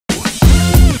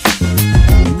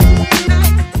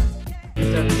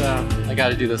I got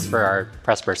to do this for our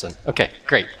press person. Okay,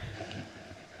 great.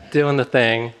 Doing the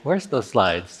thing. Where's those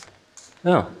slides?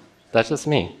 Oh, that's just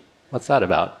me. What's that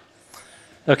about?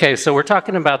 Okay, so we're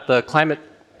talking about the climate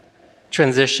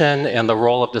transition and the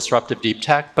role of disruptive deep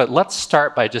tech, but let's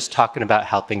start by just talking about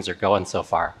how things are going so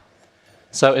far.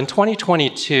 So in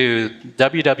 2022,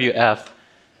 WWF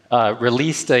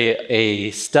released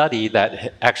a study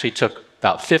that actually took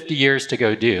about 50 years to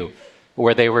go do,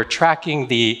 where they were tracking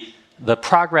the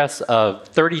progress of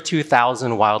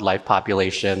 32,000 wildlife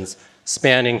populations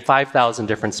spanning 5,000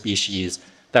 different species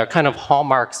that are kind of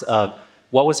hallmarks of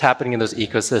what was happening in those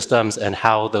ecosystems and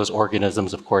how those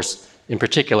organisms, of course, in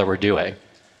particular, were doing.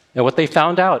 And what they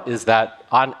found out is that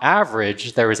on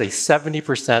average, there is a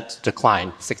 70%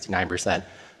 decline, 69%,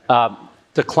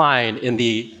 decline in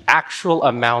the actual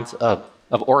amount of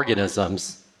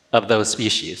organisms of those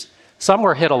species. Some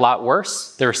were hit a lot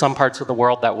worse. There are some parts of the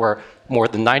world that were more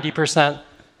than 90%,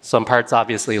 some parts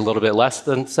obviously a little bit less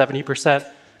than 70%.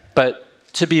 But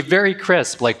to be very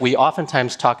crisp, like we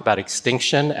oftentimes talk about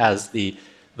extinction as the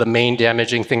main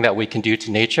damaging thing that we can do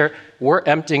to nature. We're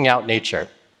emptying out nature.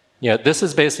 You know, this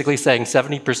is basically saying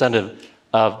 70%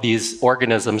 of these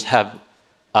organisms have,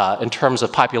 in terms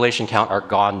of population count, are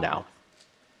gone now,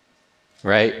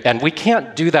 right? And we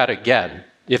can't do that again.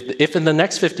 If in the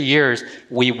next 50 years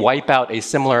we wipe out a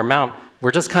similar amount,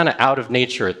 we're just kind of out of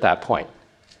nature at that point.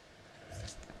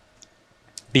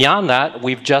 Beyond that,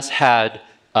 we've just had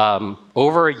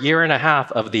over a year and a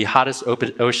half of the hottest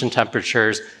ocean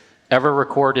temperatures ever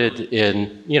recorded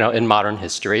in modern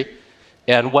history.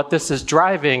 And what this is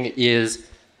driving is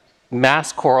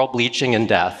mass coral bleaching and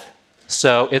death.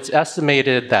 So it's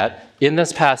estimated that in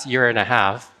this past year and a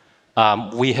half,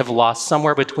 we have lost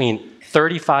somewhere between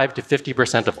 35 to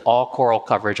 50% of all coral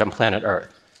coverage on planet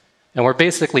Earth. And we're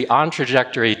basically on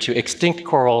trajectory to extinct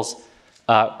coral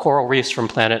reefs from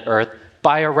planet Earth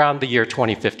by around the year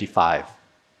 2055.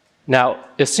 Now,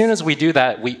 as soon as we do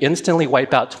that, we instantly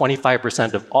wipe out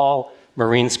 25% of all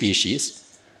marine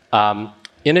species.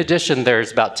 In addition,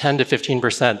 there's about 10 to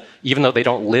 15%, even though they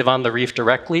don't live on the reef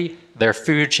directly, their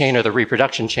food chain or the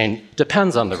reproduction chain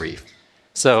depends on the reef.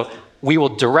 So we will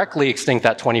directly extinct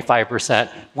that 25%.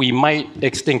 We might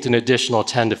extinct an additional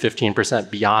 10 to 15%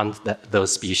 beyond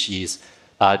those species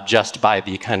just by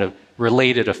the kind of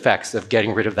related effects of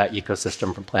getting rid of that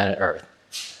ecosystem from planet Earth.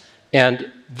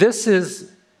 And this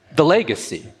is the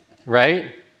legacy,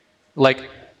 right? Like,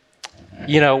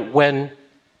 when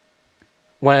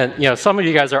some of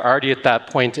you guys are already at that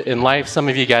point in life, some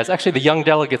of you guys, actually the young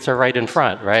delegates are right in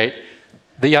front, right?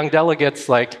 The young delegates,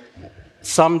 like,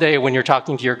 someday when you're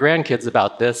talking to your grandkids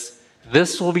about this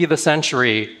will be the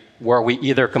century where we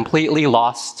either completely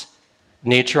lost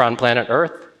nature on planet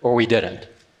Earth or we didn't.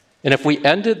 And if we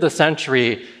ended the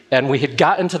century and we had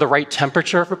gotten to the right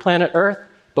temperature for planet Earth,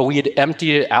 but we had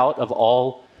emptied it out of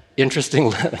all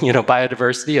interesting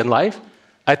biodiversity and life,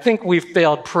 I think we've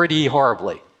failed pretty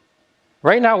horribly.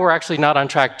 Right now, we're actually not on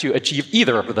track to achieve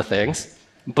either of the things,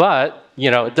 but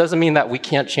it doesn't mean that we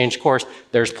can't change course.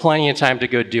 There's plenty of time to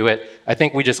go do it. I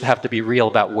think we just have to be real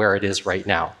about where it is right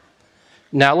now.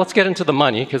 Now, let's get into the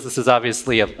money, because this is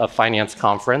obviously a finance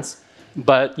conference.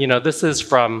 But this is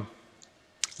from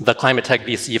the Climate Tech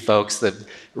VC folks that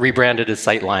rebranded as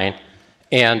Sightline.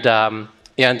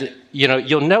 And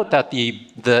you'll note that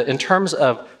in terms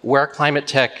of where Climate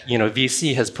Tech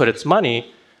VC has put its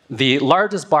money, the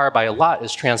largest bar by a lot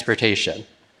is transportation.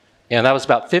 And that was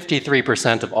about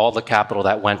 53% of all the capital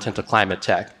that went into climate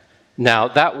tech. Now,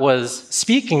 that was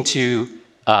speaking to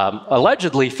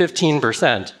allegedly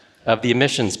 15% of the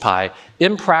emissions pie.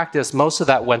 In practice, most of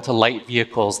that went to light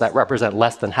vehicles that represent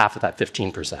less than half of that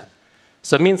 15%.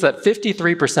 So it means that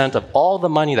 53% of all the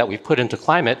money that we've put into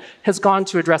climate has gone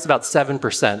to address about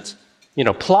 7%,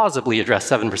 plausibly address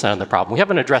 7% of the problem. We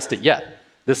haven't addressed it yet.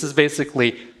 This is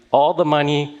basically all the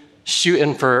money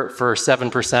shooting for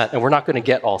 7%, and we're not going to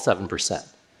get all 7%.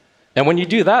 And when you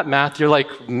do that math, you're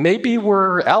like, maybe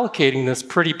we're allocating this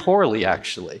pretty poorly,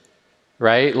 actually,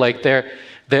 right? Like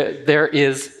there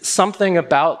is something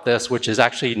about this which is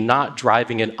actually not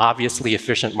driving an obviously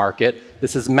efficient market.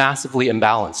 This is massively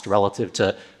imbalanced relative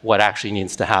to what actually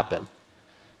needs to happen.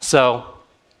 So,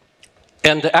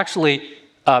 and actually,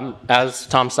 as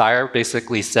Tom Steyer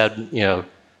basically said,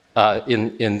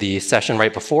 in the session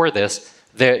right before this,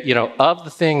 of the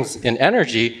things in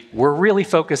energy, we're really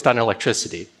focused on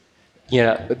electricity.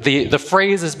 The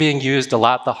phrase is being used a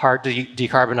lot, the hard to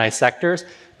decarbonize sectors.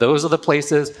 Those are the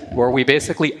places where we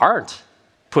basically aren't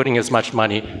putting as much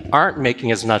money, aren't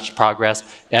making as much progress,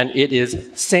 and it is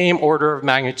same order of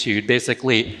magnitude,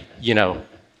 basically,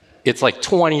 it's like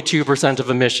 22% of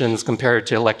emissions compared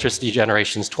to electricity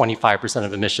generation's 25%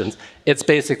 of emissions. It's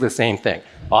basically the same thing.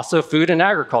 Also, food and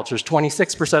agriculture is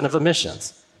 26% of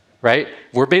emissions, right?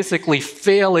 We're basically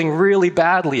failing really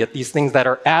badly at these things that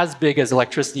are as big as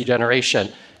electricity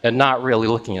generation and not really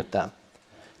looking at them.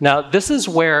 Now, this is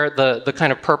where the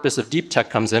kind of purpose of deep tech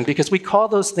comes in, because we call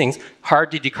those things hard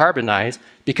to decarbonize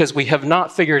because we have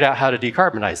not figured out how to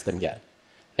decarbonize them yet.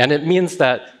 And it means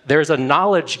that there's a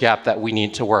knowledge gap that we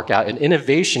need to work out, an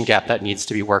innovation gap that needs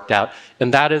to be worked out,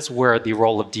 and that is where the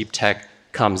role of deep tech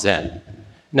comes in.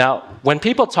 Now, when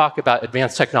people talk about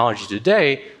advanced technology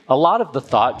today, a lot of the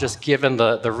thought, just given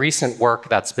the recent work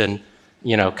that's been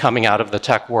coming out of the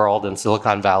tech world in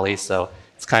Silicon Valley, so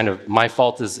it's kind of my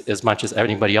fault as much as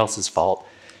anybody else's fault,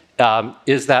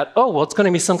 is that, oh, well, it's going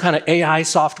to be some kind of AI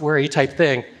software-y type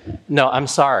thing. No, I'm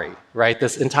sorry, right?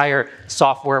 This entire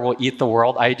software will eat the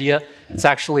world idea, it's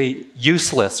actually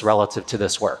useless relative to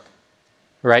this work,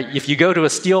 right? If you go to a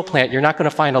steel plant, you're not going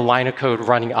to find a line of code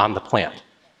running on the plant.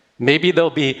 Maybe there'll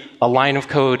be a line of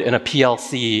code in a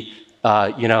PLC,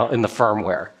 in the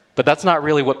firmware. But that's not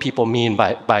really what people mean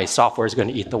by software is going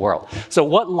to eat the world. So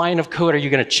what line of code are you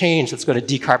going to change that's going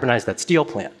to decarbonize that steel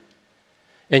plant?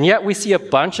 And yet we see a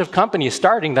bunch of companies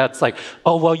starting that's like,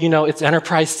 oh, well, it's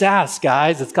enterprise SaaS,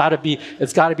 guys. It's got to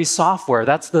be software.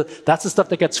 That's the stuff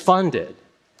that gets funded.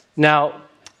 Now,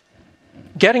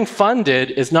 getting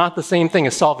funded is not the same thing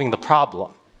as solving the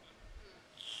problem.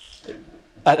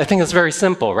 I think it's very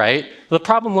simple, right? The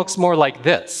problem looks more like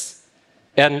this.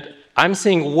 And I'm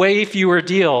seeing way fewer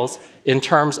deals in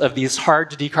terms of these hard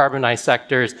to decarbonize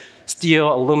sectors: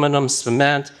 steel, aluminum,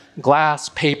 cement, glass,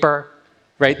 paper.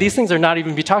 Right? These things are not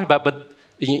even being talked about, but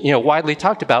widely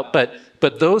talked about.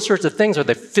 But those sorts of things are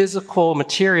the physical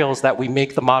materials that we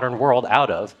make the modern world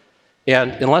out of.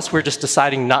 And unless we're just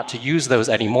deciding not to use those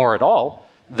anymore at all,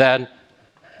 then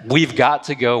we've got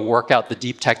to go work out the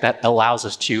deep tech that allows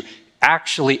us to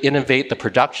actually innovate the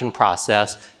production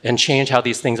process and change how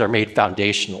these things are made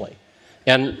foundationally.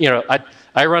 And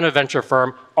I run a venture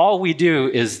firm. All we do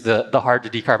is the hard to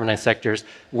decarbonize sectors.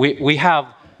 We have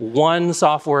one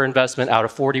software investment out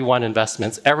of 41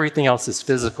 investments. Everything else is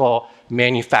physical,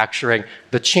 manufacturing,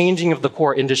 the changing of the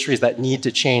core industries that need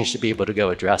to change to be able to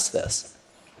go address this.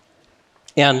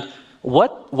 And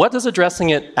what does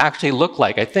addressing it actually look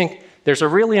like? I think there's a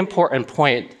really important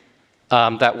point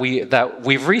that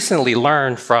we've recently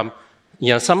learned from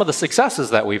some of the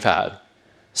successes that we've had.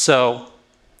 So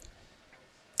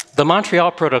the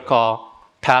Montreal Protocol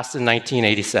passed in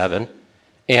 1987.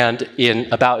 And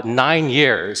in about 9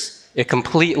 years, it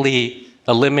completely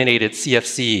eliminated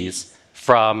CFCs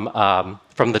from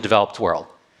the developed world.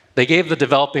 They gave the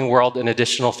developing world an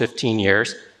additional 15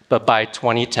 years, but by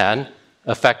 2010,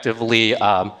 effectively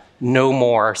no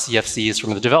more CFCs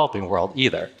from the developing world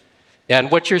either. And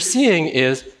what you're seeing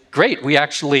is, great, we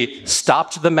actually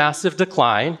stopped the massive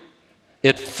decline.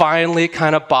 It finally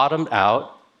kind of bottomed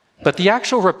out, but the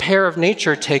actual repair of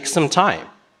nature takes some time.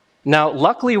 Now,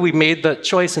 luckily, we made the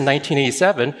choice in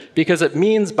 1987 because it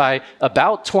means by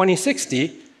about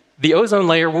 2060, the ozone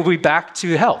layer will be back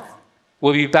to health.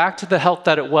 We'll be back to the health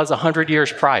that it was 100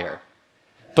 years prior.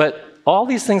 But all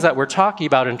these things that we're talking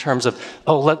about in terms of,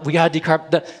 we got to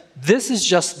decarbonize, this is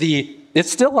just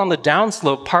it's still on the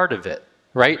downslope part of it,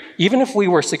 right? Even if we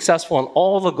were successful in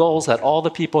all the goals that all the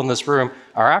people in this room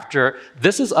are after,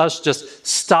 this is us just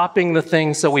stopping the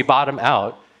thing so we bottom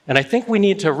out. And I think we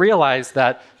need to realize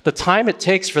that the time it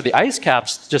takes for the ice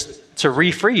caps just to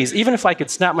refreeze, even if I could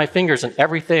snap my fingers and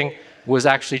everything was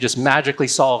actually just magically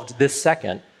solved this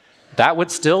second, that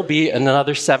would still be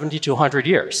another 70 to 100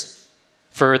 years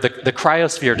for the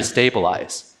cryosphere to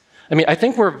stabilize. I mean, I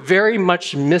think we're very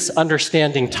much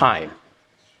misunderstanding time.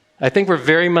 I think we're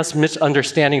very much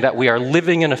misunderstanding that we are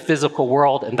living in a physical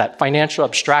world and that financial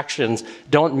abstractions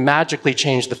don't magically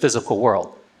change the physical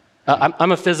world.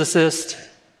 I'm a physicist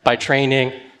by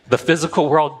training. The physical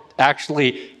world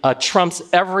actually trumps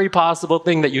every possible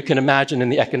thing that you can imagine in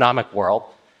the economic world.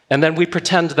 And then we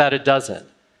pretend that it doesn't.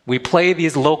 We play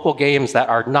these local games that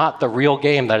are not the real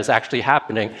game that is actually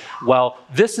happening. Well,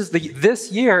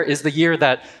 this year is the year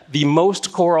that the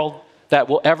most coral that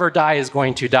will ever die is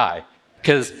going to die.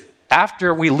 Because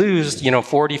after we lose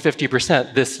 40,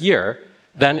 50% this year,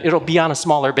 then it'll be on a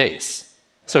smaller base.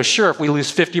 So sure, if we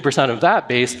lose 50% of that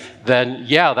base, then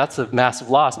yeah, that's a massive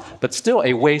loss, but still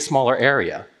a way smaller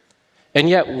area. And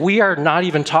yet we are not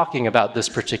even talking about this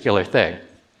particular thing.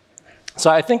 So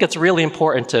I think it's really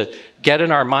important to get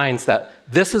in our minds that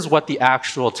this is what the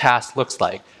actual task looks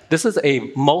like. This is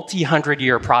a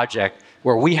multi-100-year project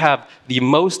where we have the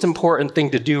most important thing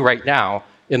to do right now,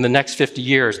 in the next 50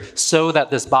 years so that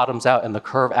this bottoms out and the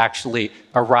curve actually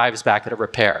arrives back at a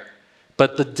repair.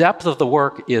 But the depth of the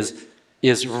work is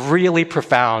really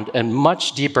profound and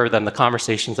much deeper than the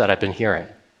conversations that I've been hearing.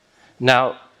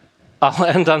 Now, I'll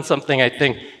end on something I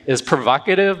think is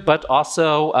provocative, but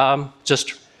also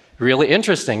just really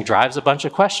interesting, drives a bunch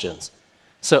of questions.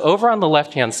 So over on the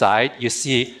left-hand side, you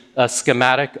see a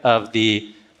schematic of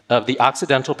the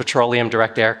Occidental Petroleum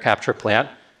Direct Air Capture Plant,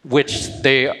 which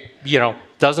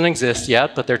doesn't exist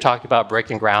yet, but they're talking about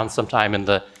breaking ground sometime in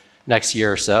the next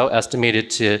year or so, estimated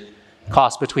to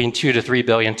cost between $2 to $3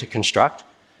 billion to construct.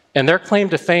 And their claim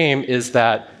to fame is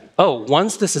that, oh,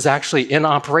 once this is actually in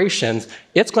operations,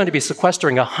 it's going to be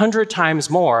sequestering 100 times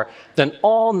more than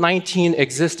all 19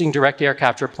 existing direct air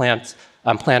capture plants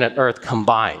on planet Earth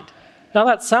combined. Now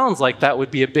that sounds like that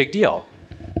would be a big deal,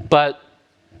 but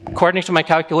according to my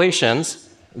calculations,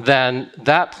 then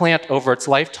that plant over its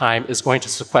lifetime is going to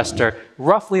sequester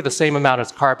roughly the same amount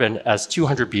of carbon as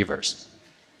 200 beavers.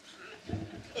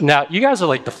 Now, you guys are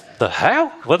like, the hell?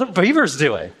 What are beavers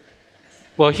doing?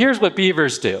 Well, here's what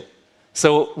beavers do.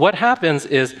 So what happens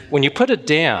is when you put a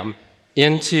dam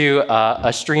into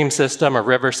a stream system, a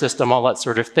river system, all that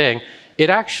sort of thing, it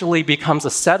actually becomes a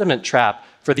sediment trap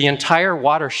for the entire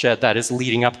watershed that is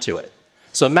leading up to it.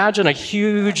 So imagine a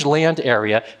huge land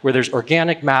area where there's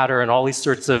organic matter and all these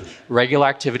sorts of regular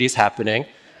activities happening.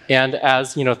 And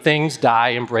as things die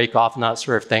and break off and that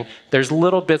sort of thing, there's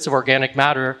little bits of organic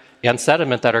matter and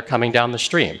sediment that are coming down the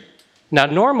stream. Now,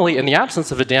 normally, in the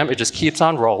absence of a dam, it just keeps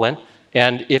on rolling.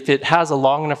 And if it has a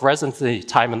long enough residency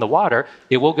time in the water,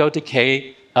 it will go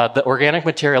decay. The organic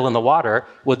material in the water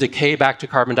will decay back to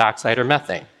carbon dioxide or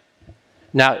methane.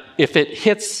 Now, if it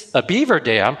hits a beaver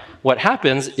dam, what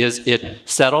happens is it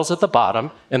settles at the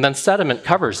bottom, and then sediment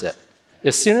covers it.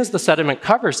 As soon as the sediment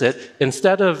covers it,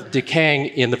 instead of decaying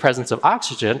in the presence of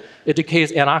oxygen, it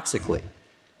decays anoxically.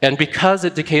 And because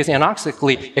it decays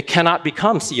anoxically, it cannot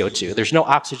become CO2. There's no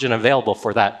oxygen available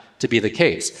for that to be the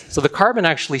case. So the carbon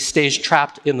actually stays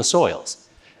trapped in the soils.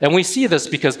 And we see this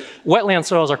because wetland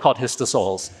soils are called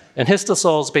histosols. And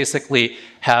histosols basically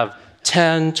have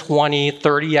 10, 20,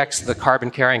 30x the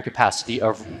carbon carrying capacity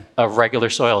of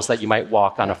regular soils that you might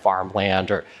walk on a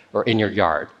farmland or in your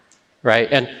yard, right?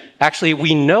 And actually,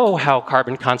 we know how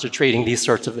carbon concentrating these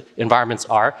sorts of environments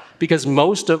are because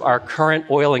most of our current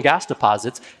oil and gas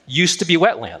deposits used to be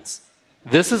wetlands.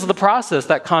 This is the process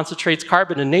that concentrates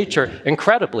carbon in nature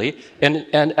incredibly, and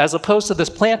as opposed to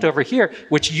this plant over here,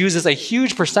 which uses a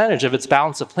huge percentage of its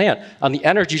balance of plant on the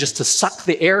energy just to suck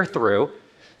the air through,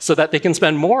 so that they can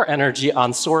spend more energy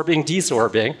on sorbing,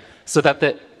 desorbing, so that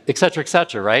et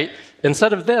cetera, right?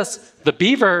 Instead of this, the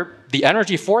beaver, the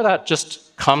energy for that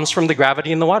just comes from the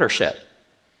gravity in the watershed.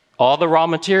 All the raw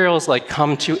materials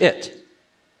come to it.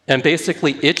 And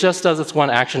basically, it just does its one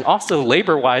action. Also,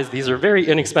 labor-wise, these are very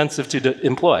inexpensive to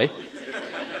employ.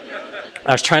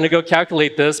 I was trying to go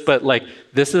calculate this, but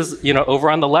this is, over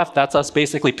on the left, that's us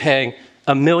basically paying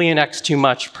 1,000,000x too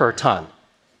much per ton.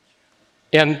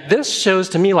 And this shows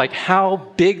to me how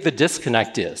big the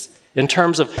disconnect is in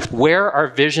terms of where our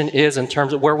vision is, in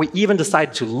terms of where we even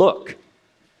decide to look.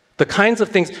 The kinds of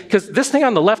things, because this thing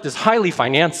on the left is highly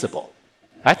financeable.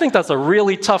 I think that's a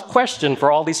really tough question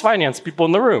for all these finance people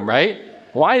in the room, right?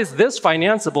 Why is this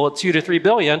financeable at 2 to 3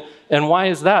 billion, and why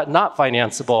is that not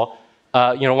financeable?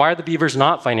 Why are the beavers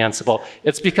not financeable?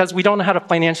 It's because we don't know how to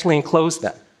financially enclose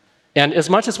them. And as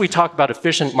much as we talk about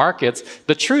efficient markets,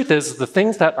 the truth is the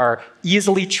things that are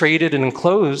easily traded and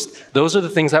enclosed, those are the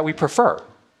things that we prefer,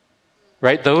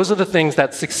 right? Those are the things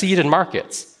that succeed in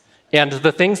markets. And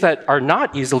the things that are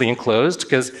not easily enclosed,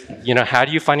 because, how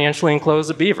do you financially enclose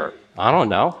a beaver? I don't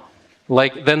know.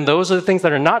 Then those are the things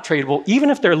that are not tradable, even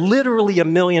if they're literally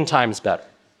 1,000,000 times better,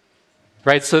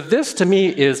 right? So this, to me,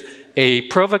 is a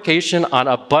provocation on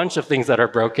a bunch of things that are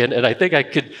broken, and I think I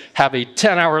could have a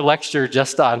 10-hour lecture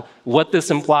just on what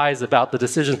this implies about the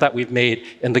decisions that we've made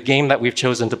and the game that we've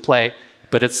chosen to play,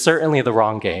 but it's certainly the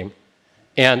wrong game.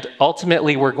 And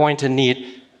ultimately, we're going to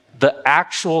need the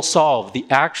actual solve. The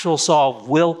actual solve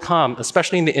will come,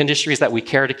 especially in the industries that we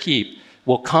care to keep,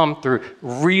 will come through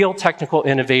real technical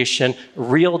innovation,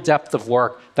 real depth of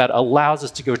work that allows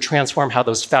us to go transform how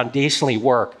those foundationally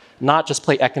work, not just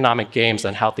play economic games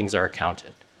on how things are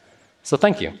accounted. So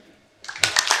thank you.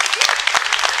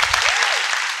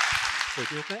 So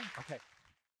do a thing? Okay.